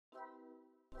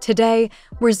Today,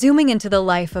 we're zooming into the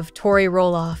life of Tori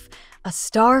Roloff, a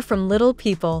star from Little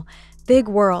People, Big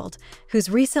World,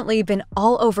 who's recently been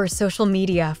all over social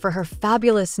media for her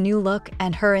fabulous new look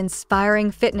and her inspiring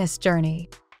fitness journey.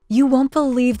 You won't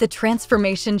believe the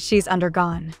transformation she's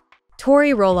undergone.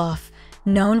 Tori Roloff,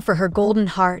 known for her golden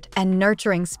heart and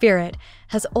nurturing spirit,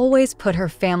 has always put her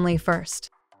family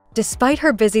first. Despite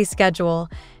her busy schedule,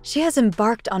 she has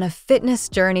embarked on a fitness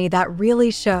journey that really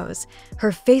shows.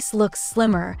 Her face looks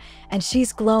slimmer, and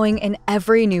she's glowing in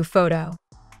every new photo.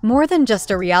 More than just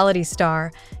a reality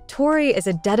star, Tori is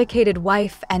a dedicated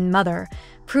wife and mother,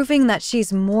 proving that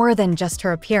she's more than just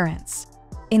her appearance.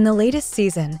 In the latest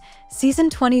season, Season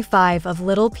 25 of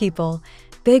Little People,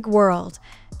 Big World,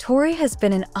 Tori has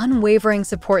been an unwavering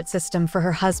support system for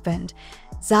her husband,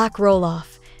 Zach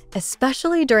Roloff,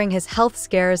 especially during his health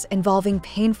scares involving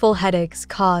painful headaches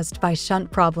caused by shunt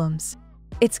problems.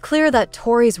 It's clear that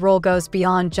Tori's role goes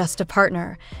beyond just a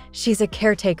partner. She's a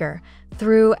caretaker,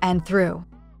 through and through.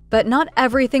 But not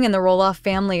everything in the Roloff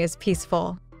family is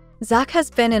peaceful. Zach has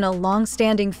been in a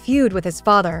long-standing feud with his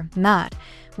father, Matt,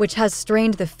 which has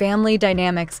strained the family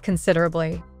dynamics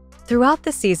considerably. Throughout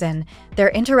the season, their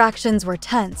interactions were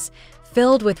tense,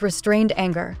 filled with restrained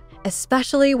anger,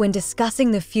 especially when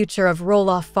discussing the future of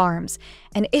Roloff Farms,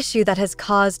 an issue that has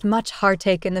caused much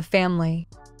heartache in the family.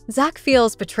 Zach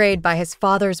feels betrayed by his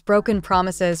father's broken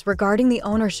promises regarding the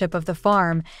ownership of the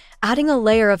farm, adding a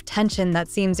layer of tension that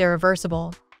seems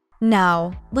irreversible.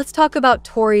 Now, let's talk about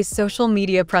Tori's social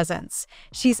media presence.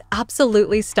 She's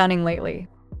absolutely stunning lately.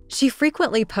 She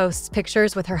frequently posts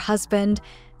pictures with her husband,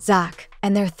 Zach,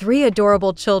 and their 3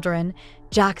 adorable children,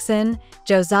 Jackson,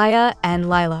 Josiah, and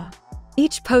Lila.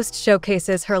 Each post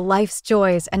showcases her life's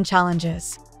joys and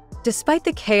challenges. Despite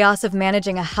the chaos of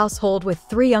managing a household with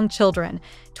 3 young children,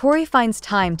 Tori finds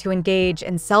time to engage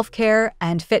in self-care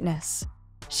and fitness.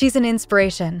 She's an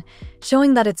inspiration,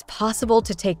 showing that it's possible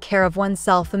to take care of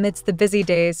oneself amidst the busy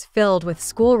days filled with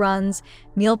school runs,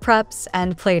 meal preps,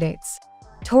 and playdates.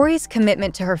 Tori's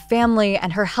commitment to her family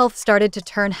and her health started to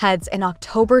turn heads in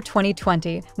October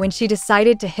 2020 when she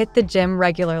decided to hit the gym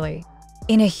regularly.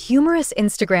 In a humorous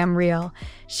Instagram reel,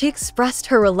 she expressed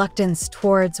her reluctance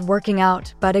towards working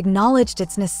out but acknowledged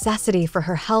its necessity for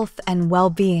her health and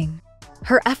well-being.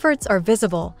 Her efforts are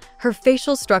visible, her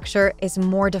facial structure is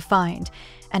more defined,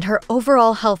 and her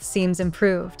overall health seems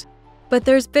improved. But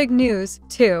there's big news,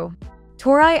 too.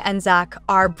 Tori and Zach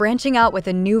are branching out with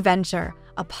a new venture,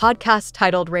 a podcast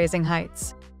titled Raising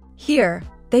Heights. Here,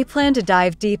 they plan to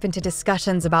dive deep into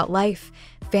discussions about life,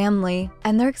 family,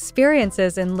 and their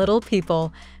experiences in Little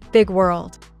People, Big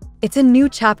World. It's a new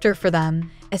chapter for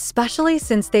them, especially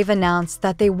since they've announced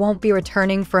that they won't be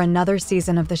returning for another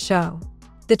season of the show.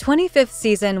 The 25th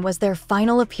season was their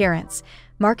final appearance,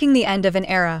 marking the end of an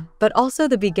era, but also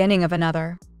the beginning of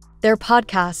another. Their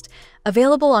podcast,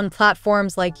 available on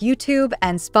platforms like YouTube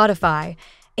and Spotify,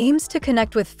 aims to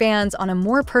connect with fans on a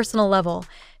more personal level,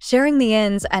 sharing the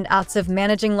ins and outs of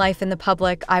managing life in the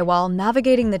public eye while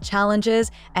navigating the challenges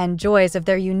and joys of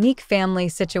their unique family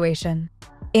situation.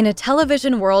 In a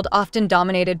television world often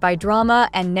dominated by drama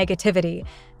and negativity,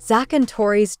 Zach and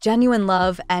Tori's genuine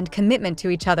love and commitment to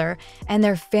each other and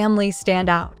their family stand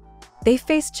out. They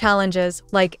face challenges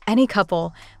like any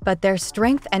couple, but their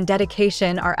strength and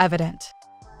dedication are evident.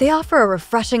 They offer a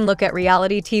refreshing look at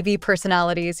reality TV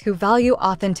personalities who value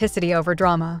authenticity over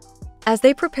drama. As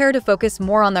they prepare to focus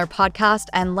more on their podcast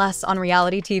and less on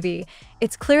reality TV,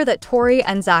 it's clear that Tori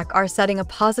and Zach are setting a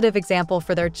positive example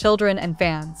for their children and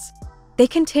fans. They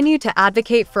continue to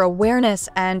advocate for awareness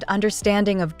and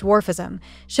understanding of dwarfism,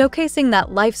 showcasing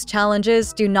that life's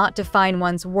challenges do not define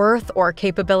one's worth or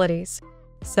capabilities.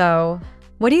 So,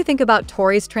 what do you think about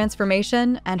Tori's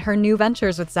transformation and her new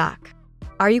ventures with Zach?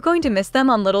 Are you going to miss them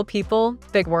on Little People,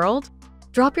 Big World?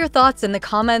 Drop your thoughts in the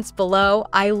comments below.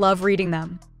 I love reading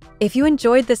them. If you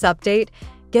enjoyed this update,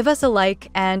 give us a like,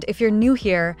 and if you're new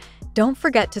here, don't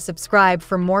forget to subscribe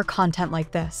for more content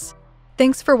like this.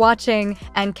 Thanks for watching,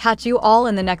 and catch you all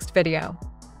in the next video.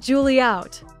 Julie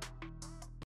out.